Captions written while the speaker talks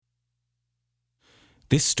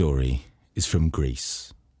This story is from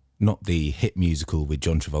Greece. Not the hit musical with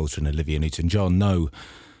John Travolta and Olivia Newton-John, no,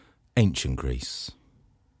 ancient Greece.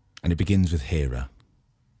 And it begins with Hera,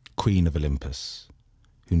 Queen of Olympus,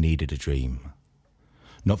 who needed a dream.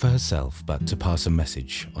 Not for herself, but to pass a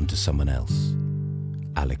message on to someone else.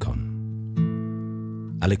 Alikon.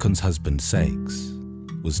 Alikon's husband,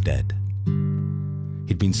 Ceyx, was dead.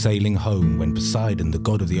 He'd been sailing home when Poseidon, the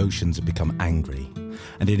god of the oceans, had become angry,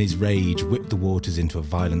 and in his rage whipped the waters into a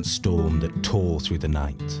violent storm that tore through the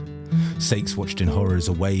night. Ceyx watched in horror as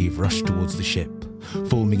a wave rushed towards the ship,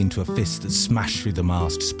 forming into a fist that smashed through the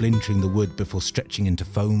mast, splintering the wood before stretching into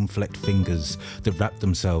foam-flecked fingers that wrapped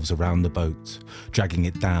themselves around the boat, dragging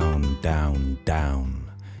it down, down, down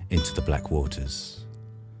into the black waters.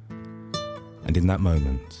 And in that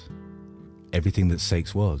moment, everything that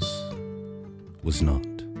Ceyx was not.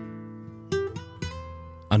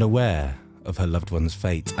 Unaware of her loved one's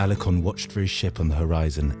fate, Alikon watched for his ship on the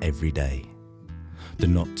horizon every day, the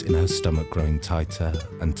knot in her stomach growing tighter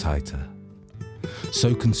and tighter.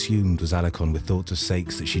 So consumed was Alikon with thoughts of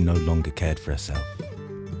Ceyx that she no longer cared for herself.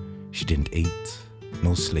 She didn't eat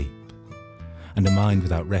nor sleep, and a mind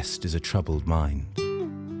without rest is a troubled mind.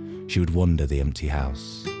 She would wander the empty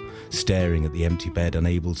house, staring at the empty bed,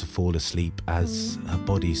 unable to fall asleep as her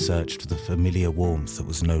body searched for the familiar warmth that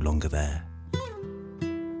was no longer there.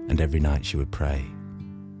 And every night she would pray,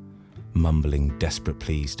 mumbling desperate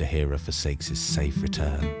pleas to Hera for Ceyx's safe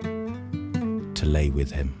return, to lay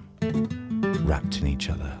with him, wrapped in each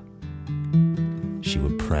other. She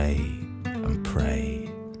would pray and pray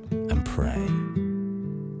and pray.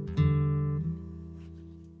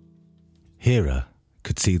 Hera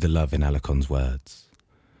could see the love in Alikon's words,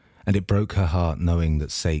 and it broke her heart knowing that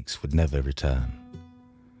Ceyx would never return.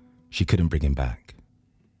 She couldn't bring him back,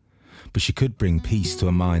 but she could bring peace to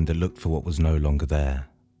a mind that looked for what was no longer there.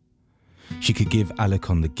 She could give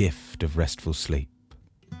Alikon the gift of restful sleep,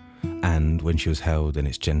 and when she was held in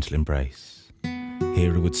its gentle embrace,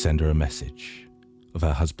 Hera would send her a message of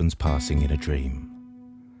her husband's passing in a dream.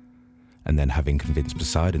 And then, having convinced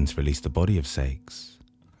Poseidon to release the body of Ceyx,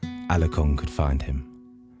 Alikon could find him,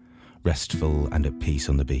 restful and at peace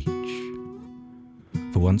on the beach.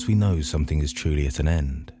 For once we know something is truly at an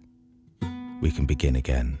end, we can begin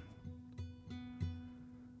again.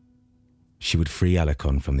 She would free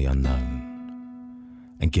Alikon from the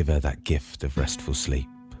unknown and give her that gift of restful sleep.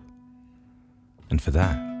 And for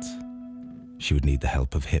that, she would need the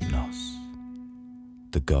help of Hypnos,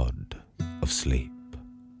 the god of sleep.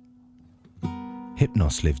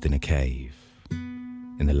 Hypnos lived in a cave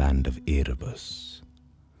in the land of Erebus,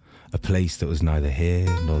 a place that was neither here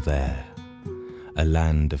nor there, a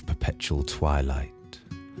land of perpetual twilight,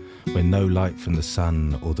 where no light from the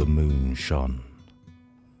sun or the moon shone,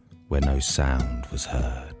 where no sound was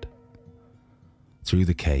heard. Through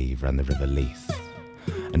the cave ran the river Lethe,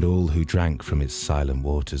 and all who drank from its silent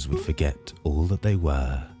waters would forget all that they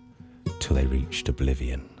were till they reached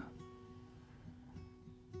oblivion.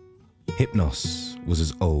 Hypnos was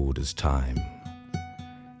as old as time.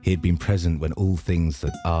 He had been present when all things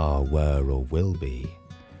that are, were, or will be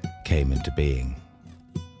came into being.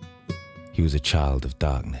 He was a child of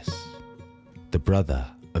darkness, the brother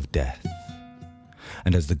of death.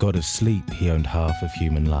 And as the god of sleep, he owned half of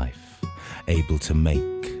human life, able to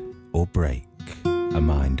make or break a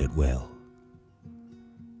mind at will.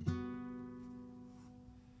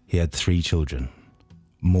 He had 3 children,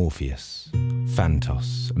 Morpheus,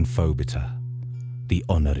 Phantos, and Phobita, the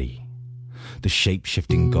Onari, the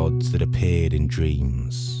shape-shifting gods that appeared in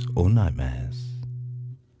dreams or nightmares.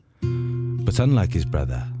 But unlike his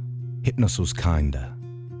brother, Hypnos was kinder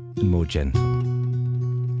and more gentle.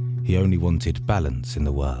 He only wanted balance in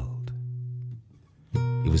the world.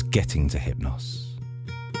 It was getting to Hypnos.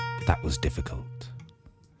 That was difficult.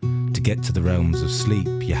 To get to the realms of sleep,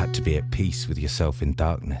 you had to be at peace with yourself in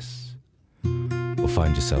darkness, or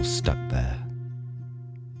find yourself stuck there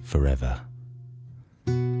forever.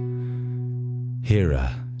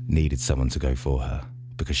 Hera needed someone to go for her,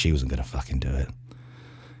 because she wasn't going to fucking do it.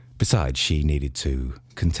 Besides, she needed to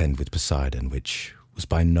contend with Poseidon, which was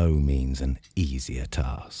by no means an easier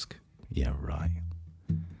task. Yeah, right.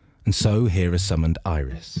 And so Hera summoned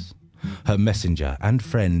Iris, her messenger and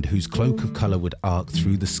friend, whose cloak of colour would arc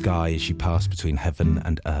through the sky as she passed between heaven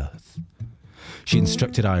and earth. She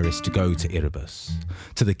instructed Iris to go to Erebus,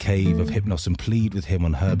 to the cave of Hypnos, and plead with him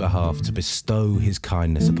on her behalf to bestow his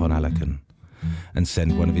kindness upon Alikon, and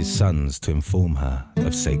send one of his sons to inform her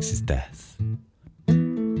of Ceyx's death.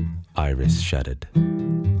 Iris shuddered.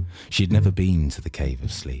 She had never been to the Cave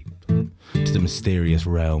of Sleep, to the mysterious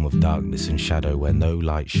realm of darkness and shadow where no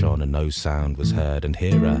light shone and no sound was heard. And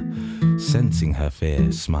Hera, sensing her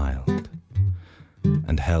fear, smiled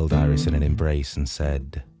and held Iris in an embrace and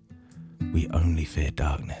said, "We only fear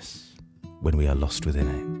darkness when we are lost within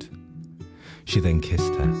it." She then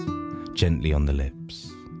kissed her gently on the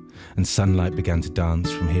lips, and sunlight began to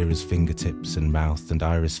dance from Hera's fingertips and mouth, and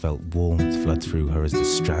Iris felt warmth flood through her as the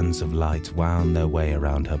strands of light wound their way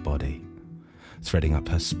around her body, threading up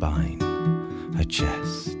her spine, her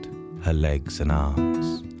chest, her legs and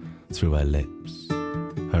arms, through her lips,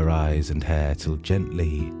 her eyes and hair, till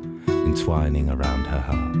gently entwining around her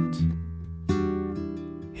heart.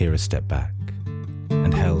 Hera stepped back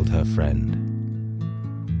and held her friend.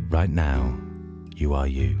 "Right now, you are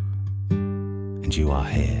you, and you are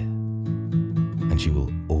here, and you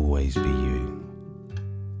will always be you,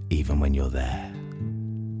 even when you're there."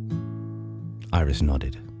 Iris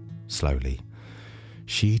nodded, slowly.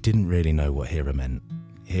 She didn't really know what Hera meant.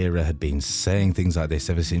 Hera had been saying things like this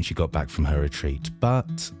ever since she got back from her retreat,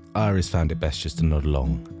 but Iris found it best just to nod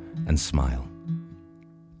along and smile.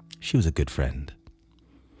 She was a good friend.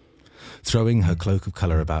 Throwing her cloak of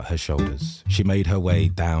colour about her shoulders, she made her way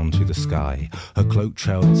down through the sky. Her cloak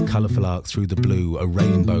trailed its colourful arc through the blue, a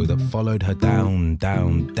rainbow that followed her down,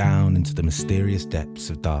 down, down into the mysterious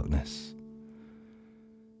depths of darkness,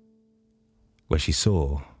 where she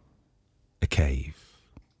saw a cave.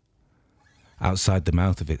 Outside the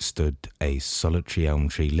mouth of it stood a solitary elm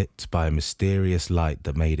tree lit by a mysterious light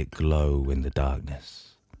that made it glow in the darkness.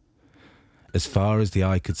 As far as the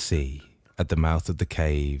eye could see, at the mouth of the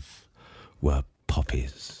cave were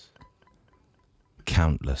poppies.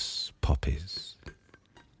 Countless poppies.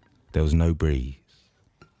 There was no breeze,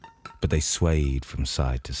 but they swayed from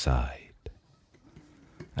side to side.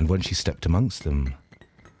 And when she stepped amongst them,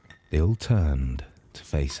 they all turned to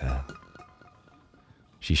face her.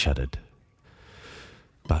 She shuddered,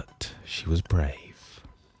 but she was brave,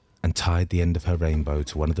 and tied the end of her rainbow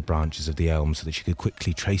to one of the branches of the elm so that she could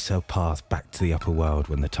quickly trace her path back to the upper world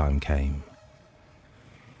when the time came.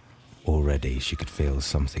 Already she could feel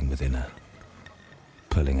something within her,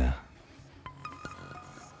 pulling her.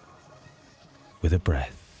 With a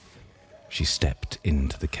breath, she stepped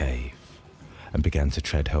into the cave and began to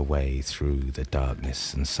tread her way through the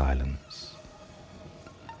darkness and silence.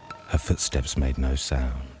 Her footsteps made no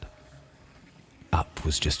sound. Up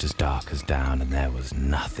was just as dark as down, and there was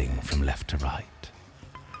nothing from left to right.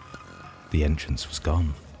 The entrance was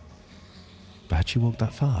gone. But had she walked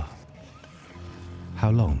that far? How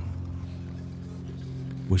long?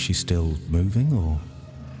 Was she still moving, or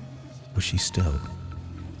was she still?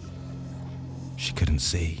 She couldn't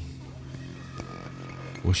see.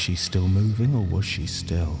 Was she still moving, or was she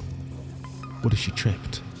still? What if she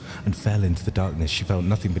tripped and fell into the darkness? She felt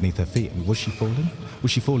nothing beneath her feet. Was she falling?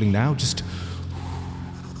 Was she falling now? Just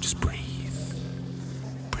breathe.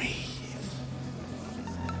 Breathe.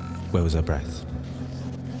 Where was her breath?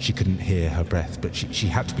 She couldn't hear her breath, but she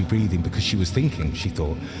had to be breathing because she was thinking. She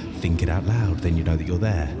thought, think it out loud, then you know that you're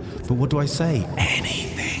there. But what do I say?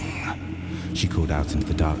 Anything. She called out into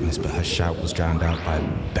the darkness, but her shout was drowned out by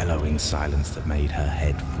a bellowing silence that made her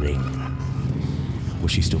head ring.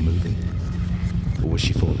 Was she still moving? Or was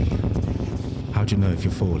she falling? How do you know if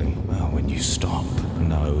you're falling? Well, when you stop.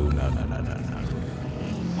 No.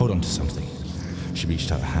 Hold on to something. She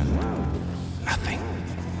reached out a hand. Nothing.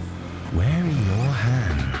 Where are your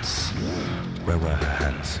hands? Where were her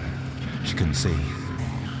hands? She couldn't see.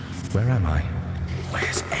 Where am I?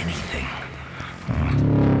 Where's anything?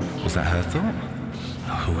 Was that her thought?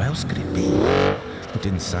 Who else could it be? It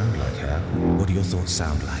didn't sound like her. What do your thoughts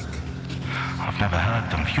sound like? I've never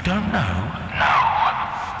heard them. You don't know? No.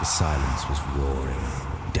 The silence was roaring,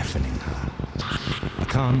 deafening her. I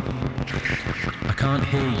can't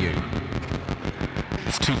hear you.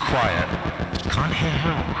 It's too quiet. Can't hear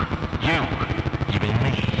who? You mean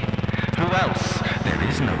me? Who else? There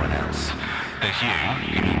is no one else. There's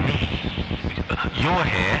you mean me. You're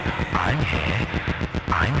here, I'm here,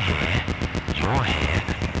 I'm here, you're here.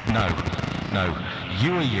 No,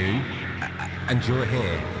 you are you, and you're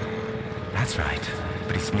here. That's right,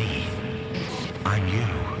 but it's me. I'm you.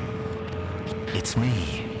 It's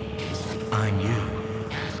me. I'm you.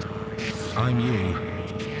 I'm you,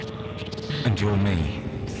 and you're me.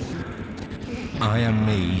 I am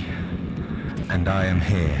me, and I am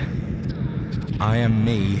here. I am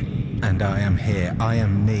me, and I am here. I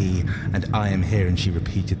am me, and I am here. And she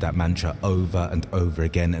repeated that mantra over and over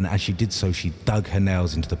again. And as she did so, she dug her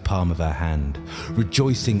nails into the palm of her hand,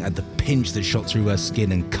 rejoicing at the pinch that shot through her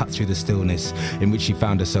skin and cut through the stillness in which she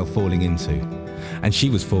found herself falling into. And she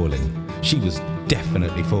was falling. She was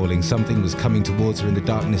definitely falling. Something was coming towards her in the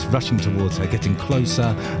darkness, rushing towards her, getting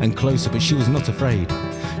closer and closer, but she was not afraid.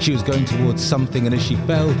 She was going towards something, and as she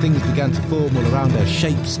fell, things began to form all around her,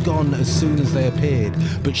 shapes gone as soon as they appeared.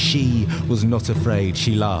 But she was not afraid.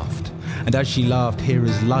 She laughed. And as she laughed,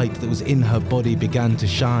 Hera's light that was in her body began to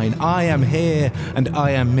shine. I am here, and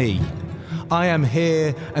I am me. I am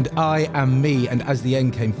here, and I am me. And as the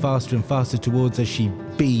end came faster and faster towards her, she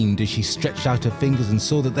beamed as she stretched out her fingers and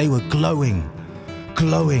saw that they were glowing.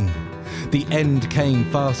 Glowing. The end came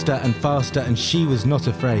faster and faster, and she was not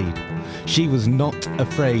afraid. She was not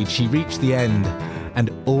afraid. She reached the end, and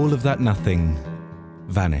all of that nothing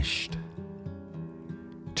vanished,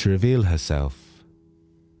 to reveal herself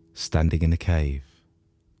standing in a cave.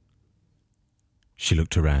 She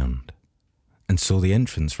looked around and saw the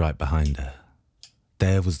entrance right behind her.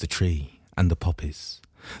 There was the tree and the poppies.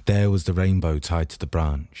 There was the rainbow tied to the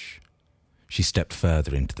branch. She stepped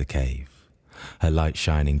further into the cave, her light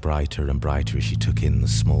shining brighter and brighter as she took in the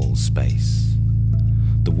small space.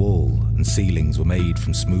 The wall and ceilings were made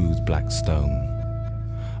from smooth black stone.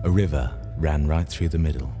 A river ran right through the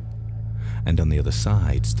middle, and on the other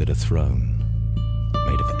side stood a throne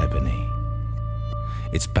made of ebony.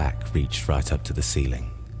 Its back reached right up to the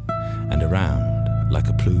ceiling, and around, like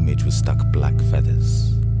a plumage, was stuck black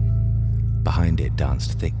feathers. Behind it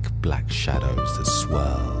danced thick black shadows that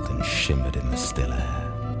swirled and shimmered in the still air.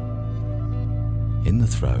 In the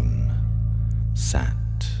throne sat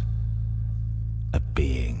a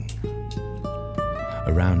being.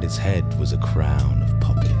 Around its head was a crown of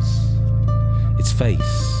poppies. Its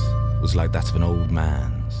face was like that of an old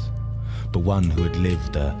man's, but one who had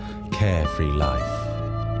lived a carefree life,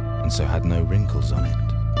 and so had no wrinkles on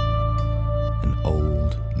it. An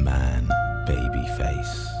old man baby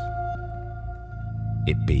face.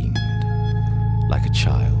 It beamed like a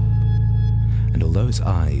child, and although its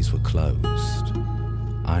eyes were closed,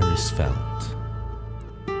 Iris felt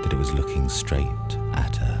that it was looking straight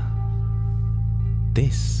at her.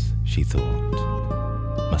 This, she thought,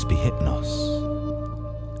 must be Hypnos.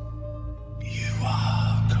 You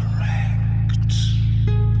are correct.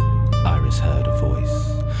 Iris heard a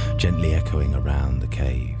voice, gently echoing around the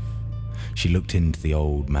cave. She looked into the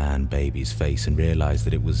old man baby's face and realized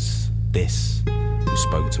that it was this who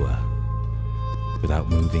spoke to her, without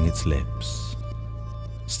moving its lips.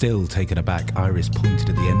 Still taken aback, Iris pointed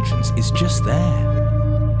at the entrance. It's just there.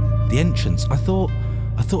 The entrance. I thought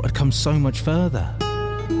I'd come so much further.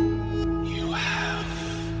 You have.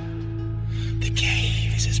 The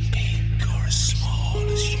cave is as big or as small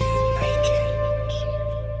as you make it.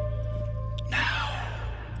 Now,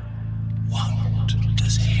 what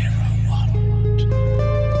does Hera want?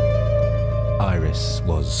 Iris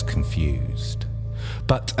was confused.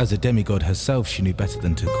 But as a demigod herself, she knew better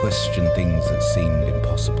than to question things that seemed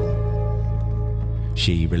impossible.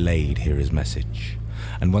 She relayed Hera's message,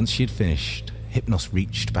 and once she had finished, Hypnos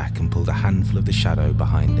reached back and pulled a handful of the shadow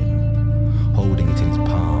behind him. Holding it in his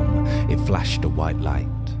palm, it flashed a white light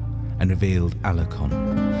and revealed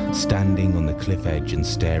Alakon, standing on the cliff edge and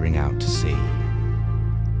staring out to sea.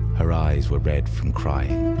 Her eyes were red from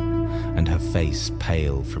crying, and her face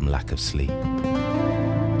pale from lack of sleep.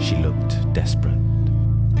 She looked desperate,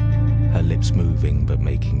 her lips moving but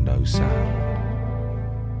making no sound.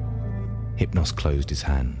 Hypnos closed his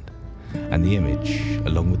hand, and the image,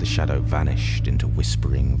 along with the shadow, vanished into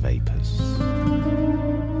whispering vapours. A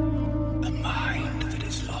mind that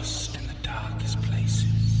is lost in the darkest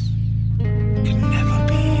places can never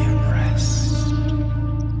be at rest.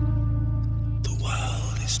 The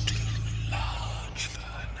world is too large for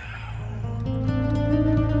her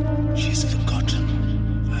now. She's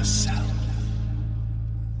forgotten herself.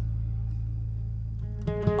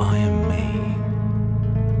 I am me,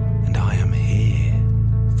 and I am here,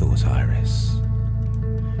 thought Iris.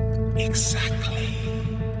 Exactly,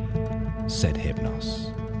 said Hypnos,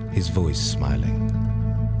 his voice smiling.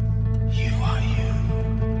 You are you,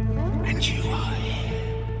 and you are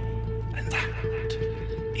here, and that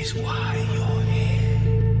is why you're here.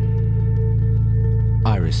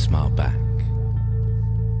 Iris smiled back.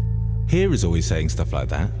 Hera's always saying stuff like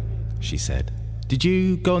that, she said. Did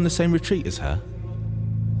you go on the same retreat as her?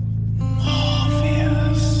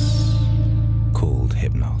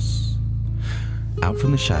 Hypnos. Out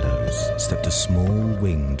from the shadows stepped a small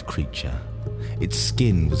winged creature. Its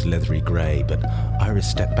skin was leathery grey, but Iris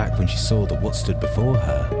stepped back when she saw that what stood before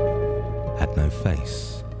her had no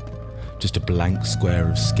face. Just a blank square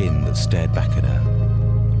of skin that stared back at her,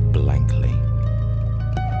 blankly.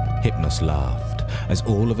 Hypnos laughed, as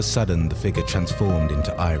all of a sudden the figure transformed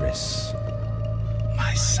into Iris.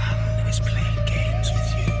 My son is playing games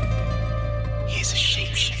with you. He is a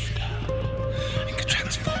shapeshifter.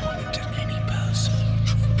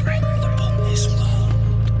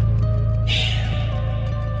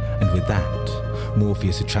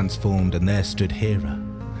 Morpheus had transformed, and there stood Hera,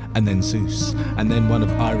 and then Zeus, and then one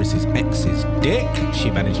of Iris's exes. Dick,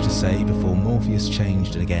 she managed to say before Morpheus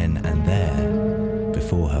changed again, and there,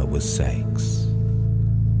 before her, was Sex.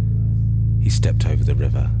 He stepped over the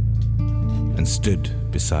river and stood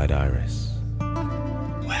beside Iris.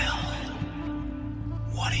 "Well,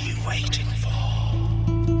 what are you waiting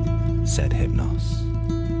for?" said Hypnos.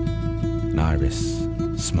 And Iris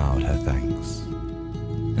smiled her thanks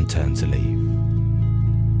and turned to leave.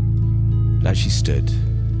 But as she stood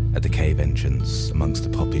at the cave entrance amongst the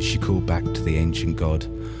poppies, she called back to the ancient god,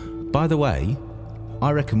 "By the way,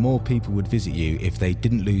 I reckon more people would visit you if they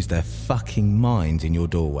didn't lose their fucking minds in your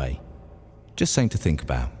doorway. Just something to think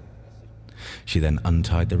about." She then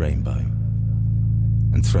untied the rainbow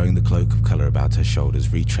and, throwing the cloak of colour about her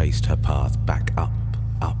shoulders, retraced her path back up,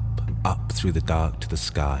 up, up through the dark to the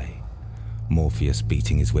sky, Morpheus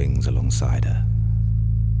beating his wings alongside her.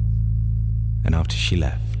 And after she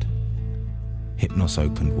left, Hypnos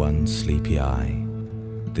opened one sleepy eye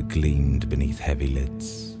that gleamed beneath heavy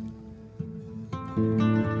lids.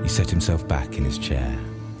 He set himself back in his chair.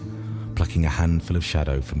 Plucking a handful of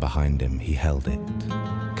shadow from behind him, he held it,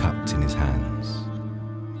 cupped in his hands.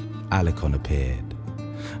 Alicon appeared,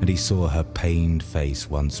 and he saw her pained face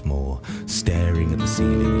once more, staring at the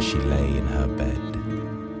ceiling as she lay in her bed.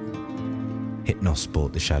 Hypnos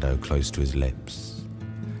brought the shadow close to his lips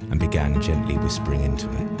and began gently whispering into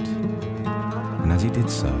it. And as he did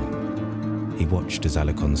so, he watched as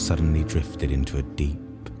Alicon suddenly drifted into a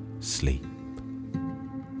deep sleep.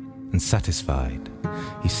 And satisfied,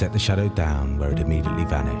 he set the shadow down where it immediately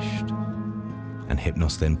vanished, and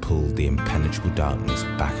Hypnos then pulled the impenetrable darkness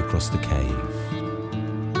back across the cave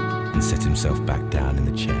and set himself back down in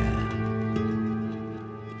the chair,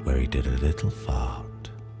 where he did a little fart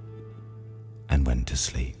and went to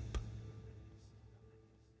sleep.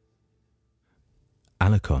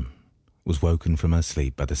 Alicon was woken from her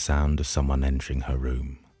sleep by the sound of someone entering her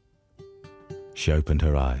room. She opened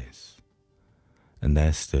her eyes, and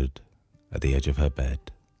there stood, at the edge of her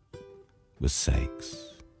bed, was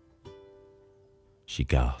Sex. She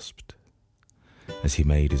gasped as he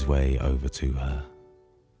made his way over to her,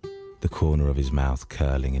 the corner of his mouth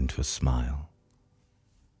curling into a smile.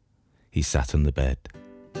 He sat on the bed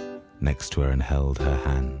next to her and held her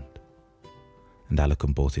hand, and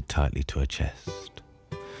Alicon brought it tightly to her chest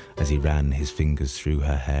as he ran his fingers through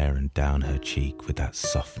her hair and down her cheek with that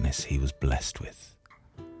softness he was blessed with.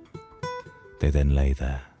 They then lay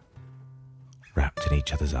there, wrapped in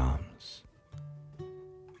each other's arms,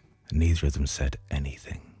 and neither of them said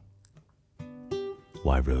anything.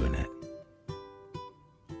 Why ruin it?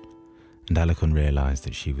 And Alicon realised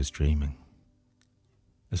that she was dreaming,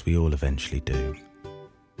 as we all eventually do.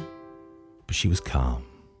 But she was calm,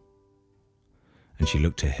 and she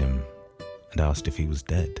looked at him and asked if he was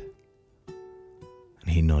dead. And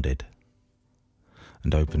he nodded,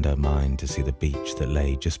 and opened her mind to see the beach that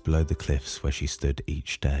lay just below the cliffs where she stood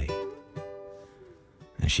each day.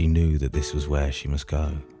 And she knew that this was where she must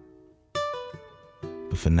go.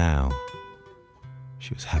 But for now,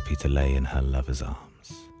 she was happy to lay in her lover's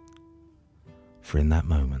arms. For in that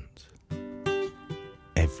moment,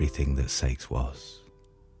 everything that Sex was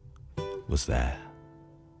there.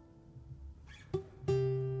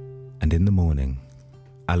 And in the morning,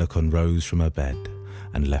 Alicon rose from her bed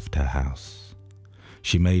and left her house.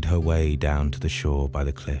 She made her way down to the shore by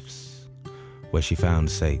the cliffs, where she found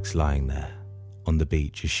Sex lying there on the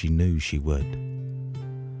beach as she knew she would.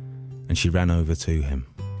 And she ran over to him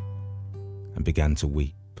and began to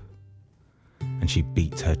weep. And she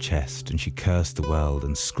beat her chest and she cursed the world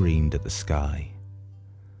and screamed at the sky.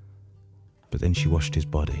 But then she washed his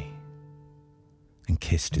body and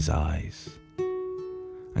kissed his eyes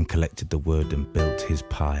and collected the wood and built his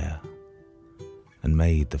pyre and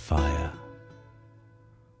made the fire,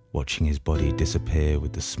 watching his body disappear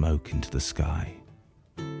with the smoke into the sky.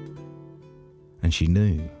 And she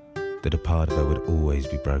knew that a part of her would always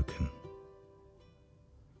be broken,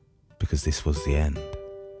 because this was the end.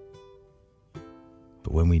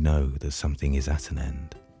 But when we know that something is at an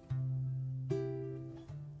end,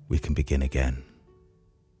 we can begin again.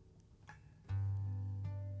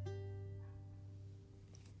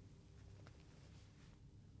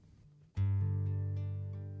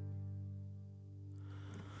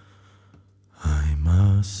 I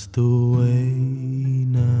must away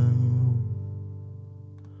now.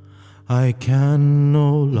 I can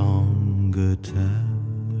no longer tarry.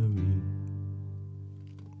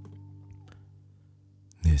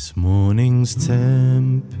 This morning's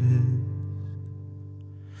tempest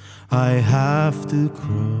I have to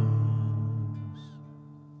cross.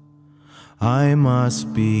 I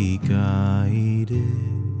must be guided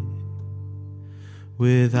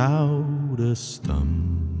without a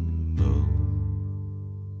stumble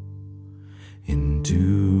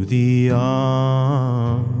into the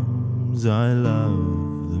arms I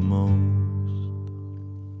love the most.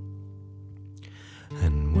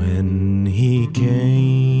 And when he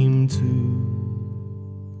came to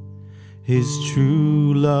his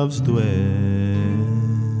true love's dwelling,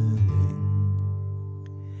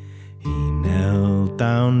 he knelt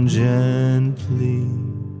down gently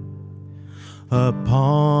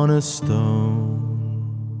upon a stone,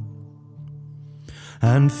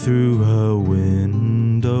 and through her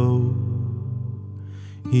window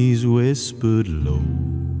he's whispered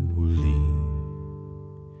lowly,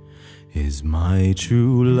 is my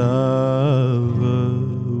true lover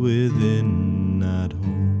within that home?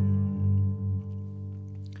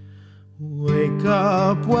 Wake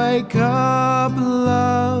up,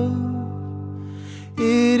 love,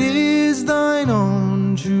 it is thine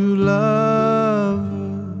own true love.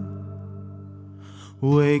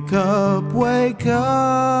 Wake up,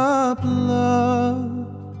 love,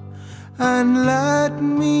 and let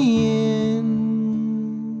me in.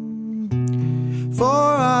 For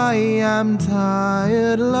I am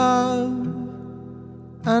tired, love,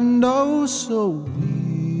 and oh so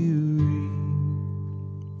weary,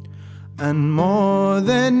 and more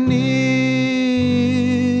than near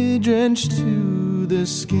drenched to the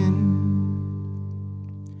skin.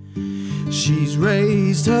 She's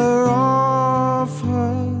raised her off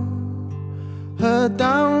her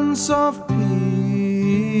down soft pillow.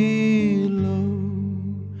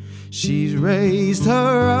 She's raised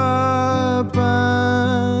her up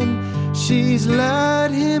and she's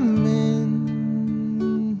let him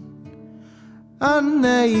in, and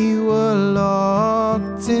they were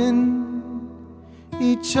locked in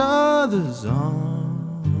each other's arms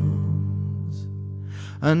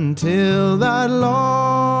until that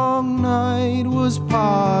long night was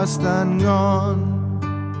past and gone.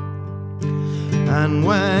 And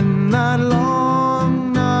when that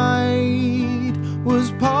long night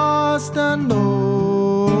was past and over,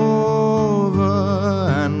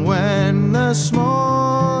 and when the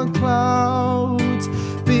small clouds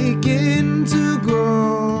begin to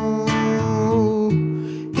grow,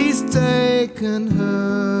 he's taken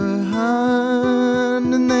her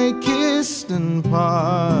hand and they kissed and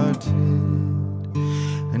parted,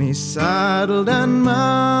 and he saddled and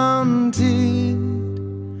mounted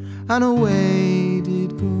and away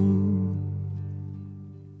did go.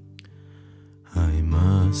 I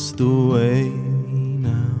must away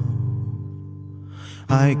now,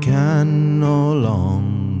 I can no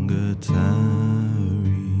longer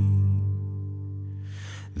tarry.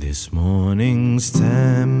 This morning's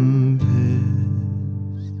tempest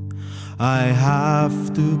I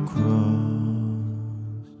have to cross,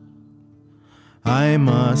 I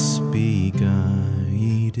must be guided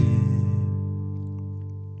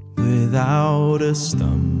without a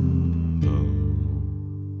stumble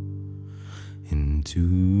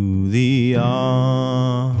into the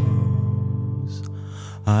arms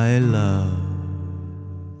I love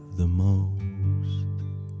the most.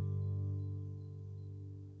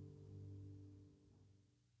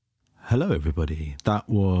 Hello everybody, that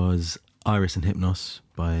was Iris and Hypnos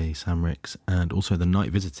by Sam Ricks, and also the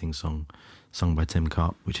Night Visiting song sung by Tim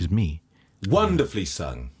Karp, which is me. Wonderfully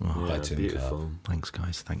sung by Tim Karp. Thanks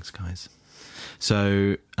guys.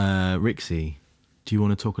 So Rixie, do you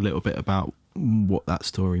want to talk a little bit about what that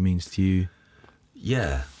story means to you?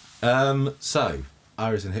 Yeah. So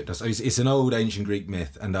Iris and Hypnos, it's an old ancient Greek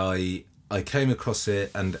myth, and I came across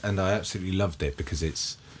it and I absolutely loved it because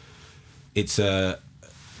it's a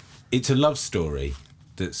love story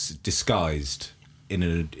that's disguised in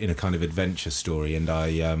a kind of adventure story, and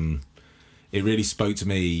it really spoke to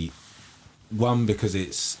me. One, because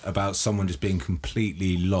it's about someone just being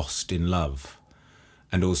completely lost in love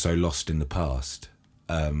and also lost in the past.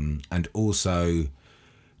 And also,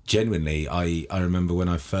 genuinely, I remember when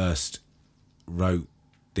I first wrote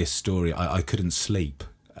this story, I couldn't sleep.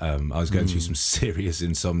 I was going through some serious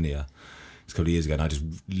insomnia a couple of years ago, and I just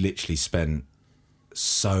literally spent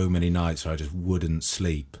so many nights where I just wouldn't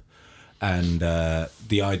sleep. And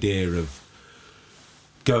the idea of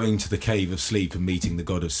going to the cave of sleep and meeting the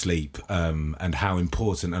god of sleep, and how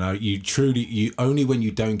important, and you only when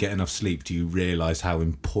you don't get enough sleep do you realise how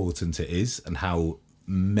important it is and how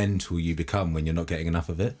mental you become when you're not getting enough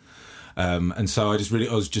of it. And so I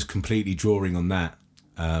was just completely drawing on that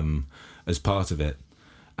as part of it,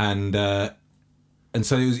 and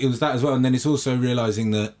so it was that as well. And then it's also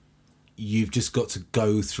realising that you've just got to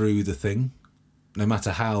go through the thing, no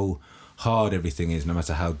matter how hard everything is, no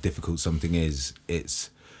matter how difficult something is,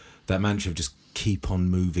 it's that mantra of just keep on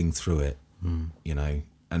moving through it, you know,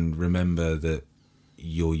 and remember that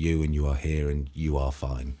you're you and you are here and you are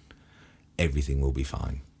fine. Everything will be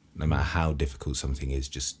fine. No matter how difficult something is,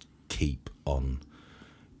 just keep on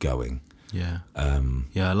going. Yeah.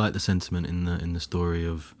 I like the sentiment in the story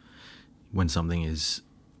of when something is,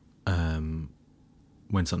 when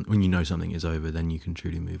you know something is over, then you can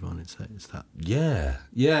truly move on. It's that. Yeah,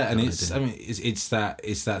 and it's idea. I mean it's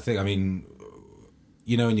that thing. I mean,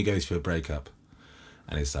 you know, when you go through a breakup,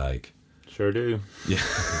 and it's like, sure do. Yeah,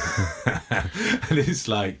 and it's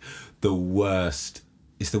like the worst.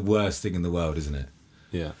 It's the worst thing in the world, isn't it?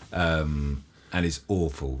 Yeah. And it's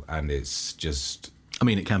awful, and it's just. I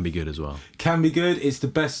mean, it can be good as well. Can be good. It's the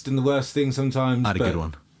best and the worst thing sometimes. I had a good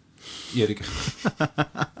one. Yeah.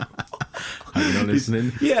 Are you not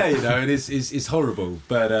listening? Yeah, you know, and it's horrible,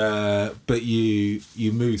 but you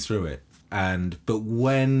move through it, but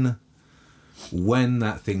when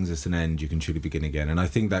that thing's at an end, you can truly begin again. And I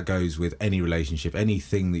think that goes with any relationship,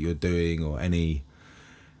 anything that you're doing, or any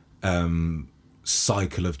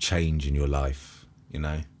cycle of change in your life, you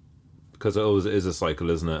know. Because it always is a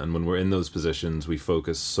cycle, isn't it? And when we're in those positions, we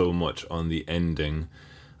focus so much on the ending,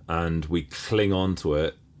 and we cling on to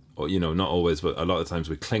it. Or, you know, not always, but a lot of times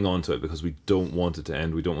we cling on to it because we don't want it to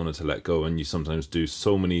end. We don't want it to let go. And you sometimes do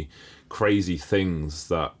so many crazy things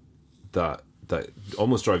that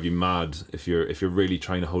almost drive you mad if you're really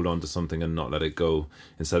trying to hold on to something and not let it go,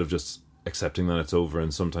 instead of just accepting that it's over.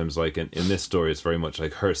 And sometimes, like in this story, it's very much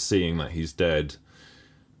like her seeing that he's dead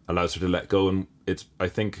allows her to let go. And I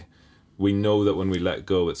think we know that when we let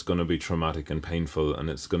go, it's going to be traumatic and painful, and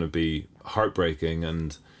it's going to be heartbreaking,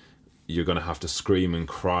 and you're going to have to scream and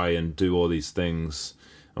cry and do all these things.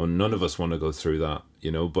 And none of us want to go through that,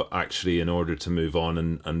 you know, but actually in order to move on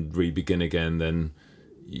and re-begin again, then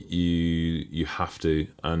you have to.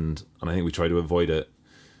 And I think we try to avoid it.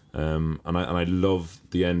 And I love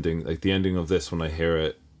the ending. Like the ending of this, when I hear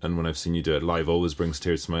it and when I've seen you do it live, always brings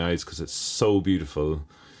tears to my eyes because it's so beautiful.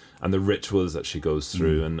 And the rituals that she goes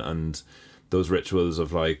through and those rituals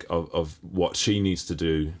of like of what she needs to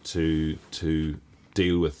do to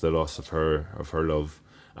deal with the loss of her love,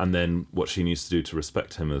 and then what she needs to do to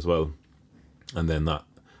respect him as well, and then that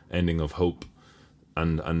ending of hope.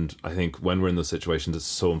 And I think when we're in those situations, it's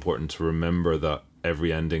so important to remember that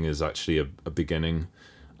every ending is actually a beginning,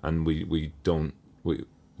 and we don't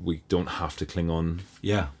have to cling on.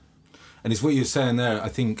 Yeah. And it's what you're saying there. I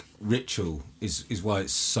think ritual is why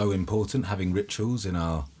it's so important, having rituals in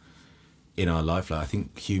our life. Like, I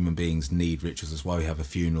think human beings need rituals. That's why we have a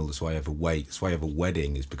funeral. That's why we have a wake. That's why we have a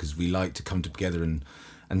wedding, is because we like to come together and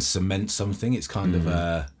cement something. It's kind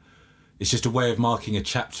of it's just a way of marking a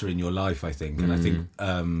chapter in your life, I think. And I think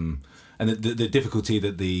and the difficulty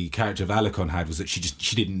that the character of Alicon had was that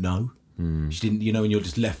she didn't know. She didn't, you know, and you're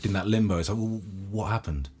just left in that limbo. It's like, well, what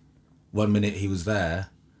happened? 1 minute he was there,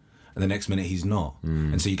 and the next minute he's not.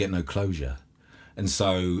 And so you get no closure. And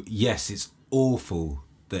so, yes, it's awful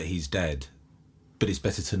that he's dead, but it's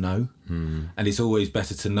better to know. And it's always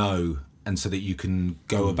better to know, and so that you can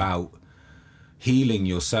go about healing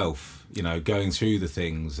yourself, you know, going through the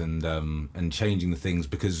things and changing the things,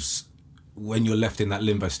 because when you're left in that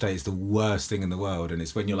limbo state, it's the worst thing in the world. And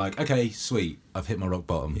it's when you're like, okay, sweet, I've hit my rock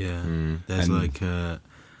bottom. Yeah. There's like I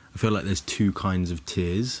feel like there's two kinds of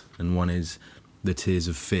tears, and one is the tears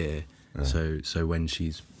of fear. So when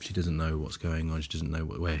she doesn't know what's going on, she doesn't know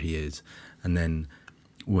where he is, and then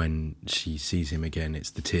when she sees him again,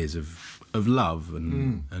 it's the tears of love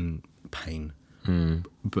and pain.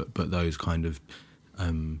 But those kind of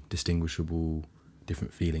distinguishable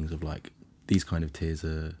different feelings of like, these kind of tears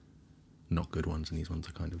are not good ones, and these ones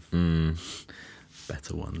are kind of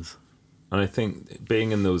better ones. And I think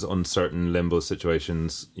being in those uncertain limbo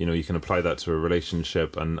situations, you know, you can apply that to a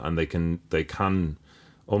relationship, and they can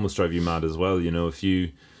almost drive you mad as well. You know, if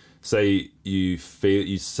you say you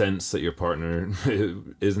sense that your partner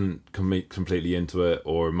isn't completely into it,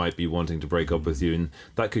 or might be wanting to break up with you, and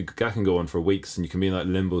that can go on for weeks, and you can be in that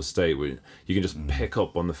limbo state where you can just pick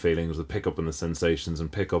up on the feelings, or pick up on the sensations,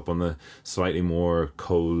 and pick up on the slightly more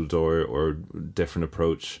cold or different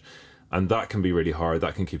approach. And that can be really hard.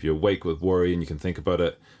 That can keep you awake with worry, and you can think about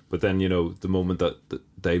it. But then, you know, the moment that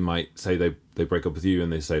they might say they break up with you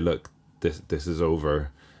and they say, look, this is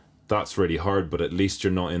over, that's really hard. But at least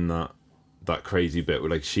you're not in that crazy bit where,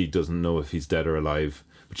 like, she doesn't know if he's dead or alive,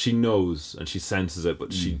 but she knows and she senses it,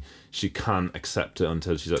 but she can't accept it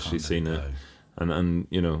until she's actually seen it. And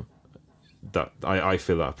you know, that I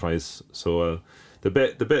feel that applies so well. The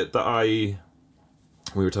bit that we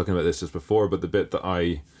were talking about this just before, but the bit that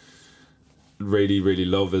I really, really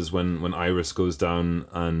love is when Iris goes down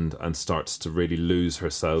and starts to really lose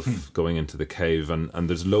herself going into the cave, and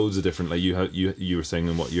there's loads of different, like you were saying,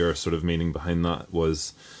 and what your sort of meaning behind that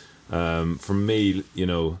was, for me, you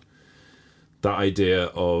know, that idea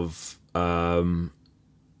of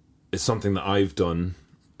it's something that I've done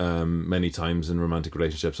many times in romantic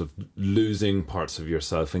relationships, of losing parts of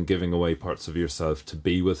yourself and giving away parts of yourself to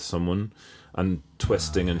be with someone, and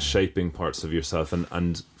twisting and shaping parts of yourself,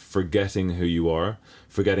 and forgetting who you are,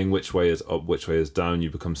 forgetting which way is up, which way is down. You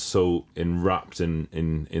become so enwrapped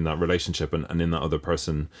in that relationship and in that other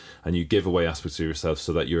person, and you give away aspects of yourself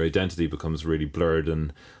so that your identity becomes really blurred,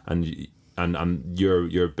 and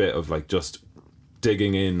you're a bit of like just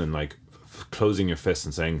digging in and like closing your fists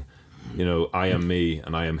and saying, you know, I am me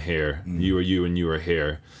and I am here. You are you and you are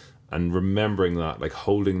here. And remembering that, like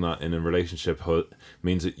holding that in a relationship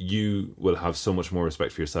means that you will have so much more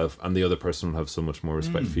respect for yourself, and the other person will have so much more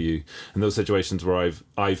respect for you. And those situations where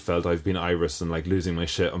I've felt I've been Iris and like losing my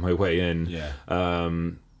shit on my way in,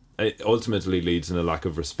 it ultimately leads in a lack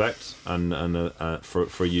of respect and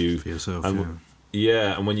for you, for yourself. And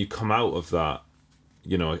and when you come out of that,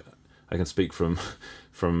 you know, I can speak from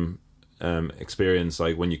experience.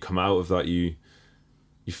 Like when you come out of that, you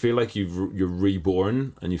feel like you're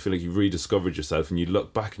reborn, and you feel like you've rediscovered yourself, and you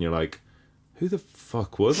look back and you're like, who the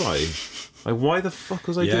fuck was I? Like, why the fuck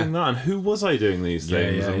was I doing that? And who was I doing these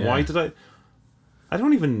things? And why did I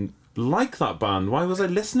don't even like that band. Why was I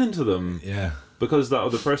listening to them? Yeah. Because that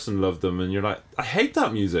other person loved them, and you're like, I hate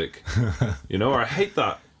that music. You know, or I hate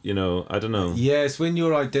that, you know, I don't know. Yeah, it's when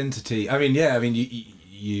your identity,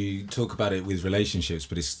 you talk about it with relationships,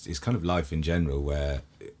 but it's kind of life in general, where,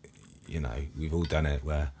 you know, we've all done it,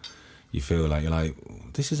 where you feel like you're like,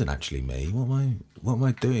 this isn't actually me. What am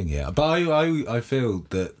I doing here? But I feel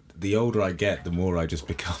that the older I get, the more I just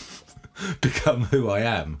become who I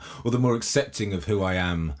am, or the more accepting of who I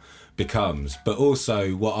am becomes. But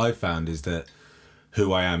also, what I found is that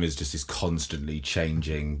who I am is just this constantly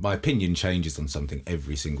changing. My opinion changes on something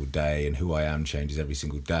every single day, and who I am changes every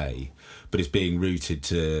single day. But it's being rooted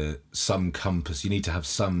to some compass. You need to have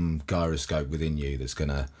some gyroscope within you that's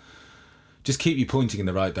gonna just keep you pointing in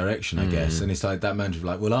the right direction, I guess. And it's like that mantra of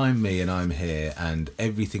like, well, I'm me and I'm here, and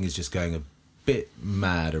everything is just going a bit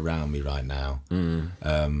mad around me right now.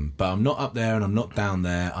 But I'm not up there and I'm not down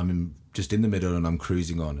there. I'm just in the middle, and I'm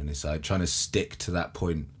cruising on. And it's like trying to stick to that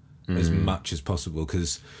point as much as possible.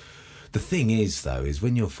 Because the thing is, though, is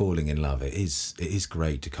when you're falling in love, it is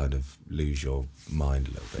great to kind of lose your mind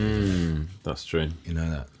a little bit. That's true. You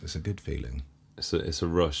know, it's a good feeling. It's a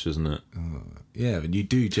rush, isn't it? Yeah, and you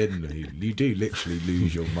do literally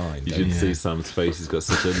lose your mind. You should see Sam's face. He's got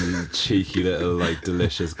such a cheeky little, like,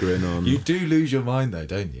 delicious grin on. You do lose your mind, though,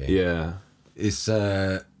 don't you? Yeah. It's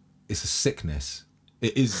a sickness.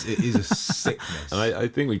 It is a sickness. And I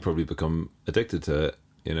think we probably become addicted to it.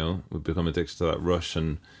 You know, we become addicted to that rush,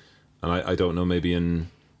 and I don't know. Maybe in,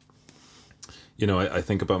 you know, I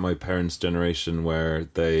think about my parents' generation, where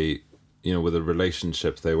they, you know, with a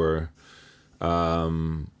relationship, they were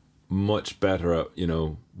much better at, you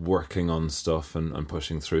know, working on stuff and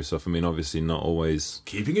pushing through stuff. I mean, obviously not always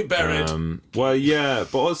keeping it buried. Well, yeah,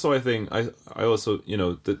 but also I think I also, you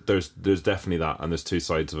know, there's definitely that, and there's two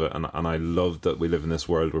sides of it, and I love that we live in this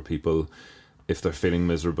world where people, if they're feeling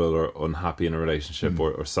miserable or unhappy in a relationship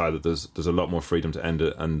or sad, that there's a lot more freedom to end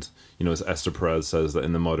it. And, you know, as Esther Perel says, that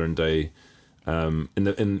in the modern day,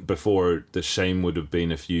 before, the shame would have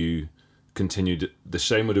been if you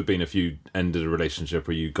ended a relationship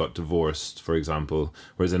or you got divorced, for example,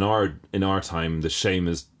 whereas in our time, the shame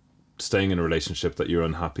is staying in a relationship that you're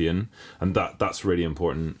unhappy in, and that's really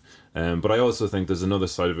important. But I also think there's another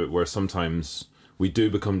side of it where sometimes we do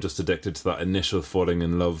become just addicted to that initial falling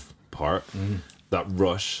in love part, that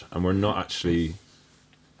rush, and we're not actually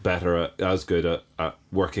as good at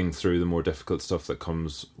working through the more difficult stuff that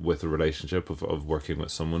comes with a relationship, of working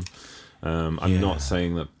with someone. I'm not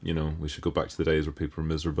saying that, you know, we should go back to the days where people are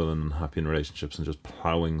miserable and unhappy in relationships and just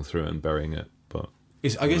ploughing through it and burying it. But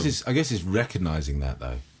I guess it's recognizing that,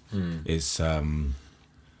 though. It's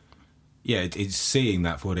it's seeing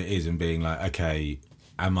that for what it is and being like, okay,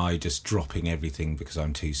 am I just dropping everything because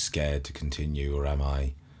I'm too scared to continue, or am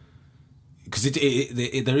I? Because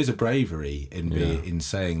there is a bravery in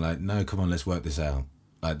saying, like, no, come on, let's work this out.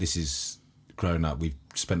 Like, this is grown up. We've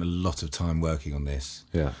spent a lot of time working on this.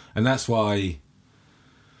 Yeah. And that's why, I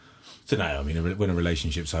don't know, I mean, when a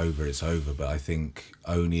relationship's over, it's over. But I think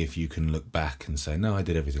only if you can look back and say, no, I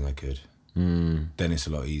did everything I could, then it's a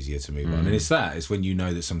lot easier to move on. And it's when you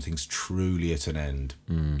know that something's truly at an end.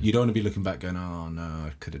 You don't want to be looking back going, oh, no,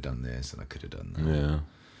 I could have done this and I could have done that. Yeah,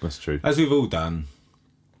 that's true. As we've all done.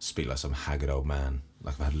 speak like some haggard old man.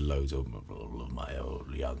 Like I've had loads of my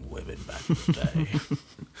old young women back in the day.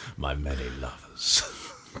 My many lovers.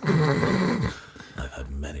 I've had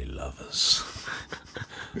many lovers.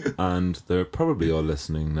 And they're probably all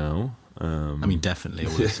listening now. I mean, definitely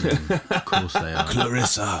all listening. Of course they are.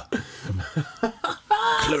 Clarissa,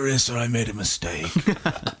 I made a mistake.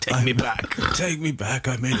 Take me back. Take me back.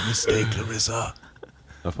 I made a mistake, Clarissa.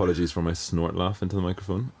 Apologies for my snort laugh into the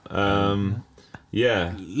microphone.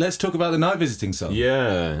 Yeah. Let's talk about the night visiting song.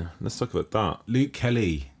 Yeah, let's talk about that. Luke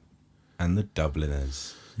Kelly and the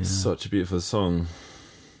Dubliners. Yeah. Such a beautiful song.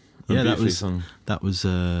 Yeah, that was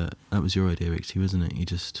your idea, Rixie, wasn't it? You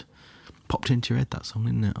just popped into your head, that song,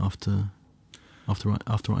 didn't it? After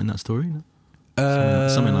writing that story,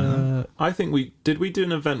 something like that. I think we do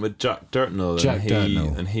an event with Jack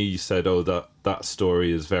Dirtnell, and he said, "Oh, that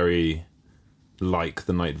story is very like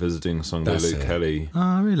the Night Visiting song by Luke Kelly."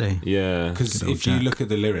 Oh, really? Yeah, because if you look at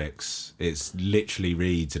the lyrics, it literally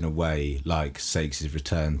reads in a way like Sakes'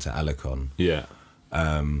 return to Alicon. Yeah.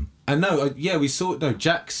 And we saw. No,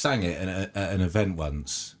 Jack sang it at an event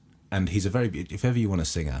once, and he's a very. If ever you want a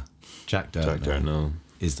singer, Jack Dirtnell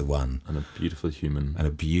is the one, and a beautiful human.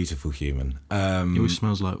 He always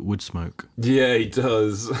smells like wood smoke. Yeah, he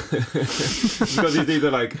does. Because he's either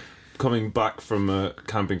like coming back from a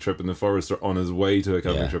camping trip in the forest or on his way to a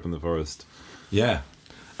camping trip in the forest. Yeah,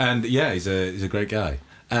 and he's a great guy.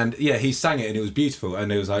 And he sang it, and it was beautiful.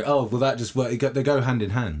 And it was like, oh, well, that just work. They go hand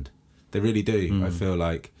in hand. They really do. I feel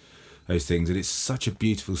like those things, and it's such a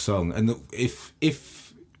beautiful song. And if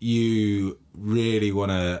you really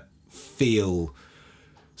want to feel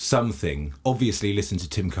something, obviously listen to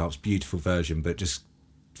Tim Carp's beautiful version, but just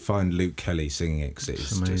find Luke Kelly singing it, because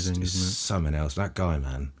it's amazing, just something else. That guy,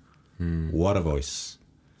 man, what a voice.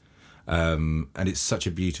 And it's such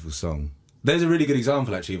a beautiful song. There's a really good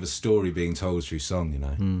example, actually, of a story being told through song, you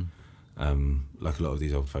know, like a lot of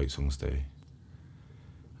these old folk songs do.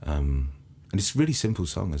 And it's a really simple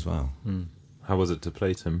song as well. How was it to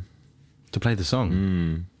play, Tim? To play the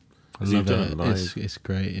song? I love it. Live? It's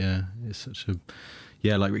great, yeah. It's such a...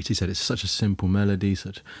 Yeah, like Richie said, it's such a simple melody.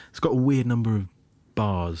 It's got a weird number of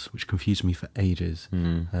bars, which confused me for ages.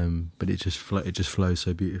 But it just flows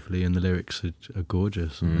so beautifully, and the lyrics are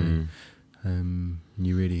gorgeous. And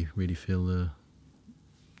you really, really feel the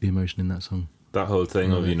emotion in that song. That whole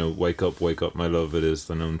thing of, wake up, my love, it is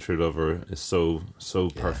the known true lover is so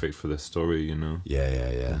perfect for this story, you know. Yeah.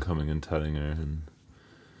 And coming and telling her, and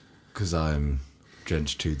because I'm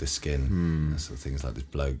drenched to the skin. Sort of things like this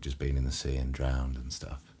bloke just being in the sea and drowned and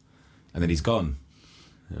stuff, and then he's gone.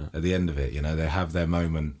 Yeah. At the end of it, they have their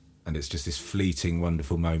moment, and it's just this fleeting,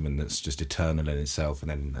 wonderful moment that's just eternal in itself, and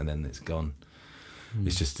then it's gone.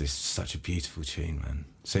 It's just such a beautiful tune, man.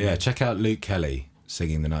 So check out Luke Kelly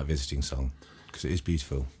singing the Night Visiting song, because it is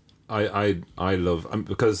beautiful. I love,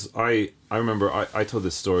 because I remember I told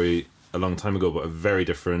this story a long time ago, but a very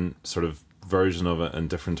different sort of version of it and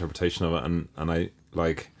different interpretation of it, and I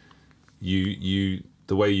like you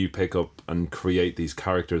the way you pick up and create these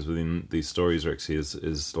characters within these stories, Rixie,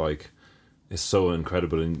 is so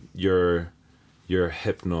incredible, and your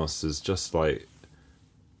Hypnos is just like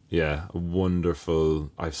a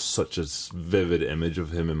wonderful. I have such a vivid image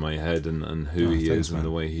of him in my head, and who he is, man. And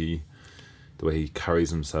the way he carries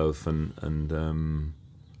himself, and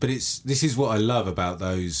but this is what I love about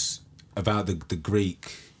the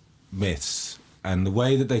Greek myths, and the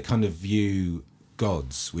way that they kind of view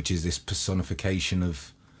gods, which is this personification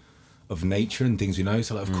of nature and things,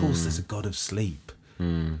 so like, of course there's a god of sleep.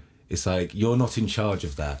 It's like, you're not in charge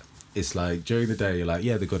of that. It's like, during the day you're like,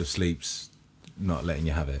 the god of sleep's not letting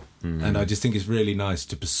you have it. And I just think it's really nice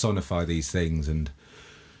to personify these things and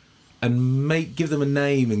give them a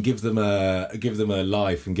name and give them a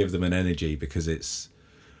life and give them an energy, because it's,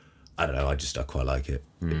 I don't know, I quite like it.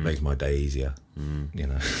 It makes my day easier.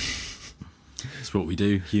 It's what we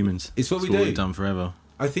do, humans. It's what we've done forever.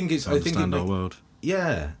 I think our world.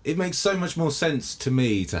 Yeah, it makes so much more sense to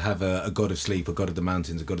me to have a god of sleep, a god of the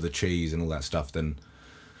mountains, a god of the trees, and all that stuff than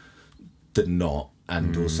not.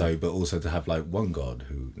 And also to have like one god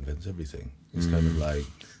who invents everything. It's kind of like,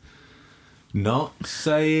 not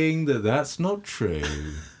saying that that's not true.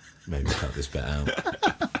 Maybe cut this bit out.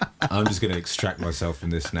 I'm just going to extract myself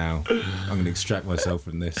from this now. I'm going to extract myself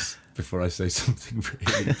from this before I say something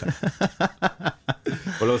really bad.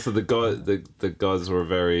 Well, also the gods were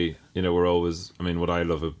very, we're always, what I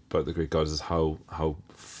love about the Greek gods is how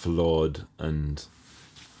flawed and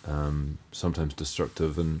sometimes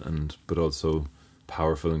destructive and but also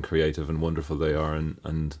powerful and creative and wonderful they are,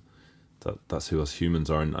 and that's who us humans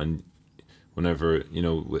are, and whenever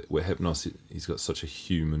with Hypnos, he's got such a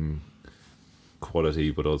human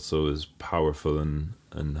quality, but also is powerful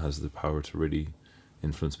and has the power to really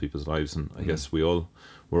influence people's lives. And I guess we're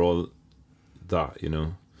all that, you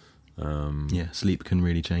know. Sleep can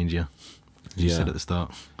really change you, as you said at the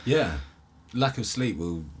start. Yeah, lack of sleep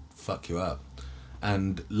will fuck you up,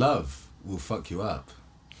 and love will fuck you up,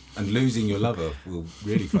 and losing your lover will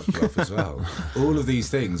really fuck you up as well. All of these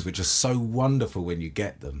things, which are so wonderful when you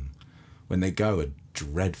get them, when they go, are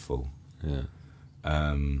dreadful. Yeah.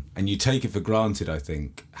 And you take it for granted, I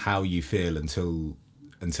think, how you feel until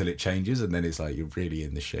it changes, and then it's like you're really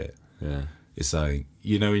in the shit. Yeah. It's like,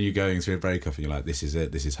 you know, when you're going through a breakup and you're like, this is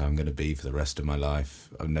it, this is how I'm going to be for the rest of my life.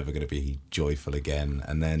 I'm never going to be joyful again.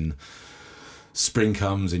 And then spring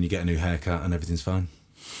comes and you get a new haircut and everything's fine.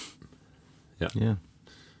 Yeah. Yeah.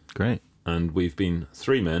 Great. And we've been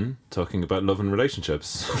 3 men talking about love and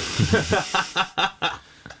relationships.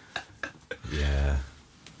 Yeah.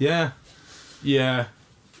 Yeah. Yeah.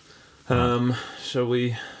 Shall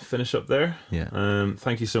we finish up there? Yeah.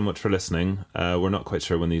 Thank you so much for listening. We're not quite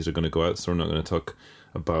sure when these are going to go out, so we're not going to talk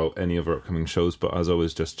about any of our upcoming shows, but as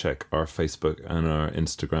always, just check our Facebook and our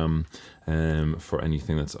Instagram for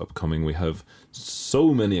anything that's upcoming. We have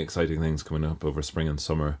so many exciting things coming up over spring and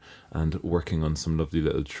summer, and working on some lovely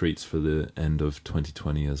little treats for the end of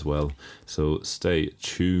 2020 as well, so stay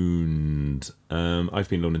tuned. I've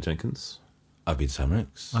been Lona Jenkins. I've been Sam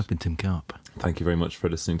Ricks. I've been Tim Carp. Thank you very much for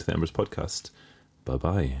listening to the Embers podcast.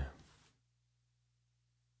 Bye-bye.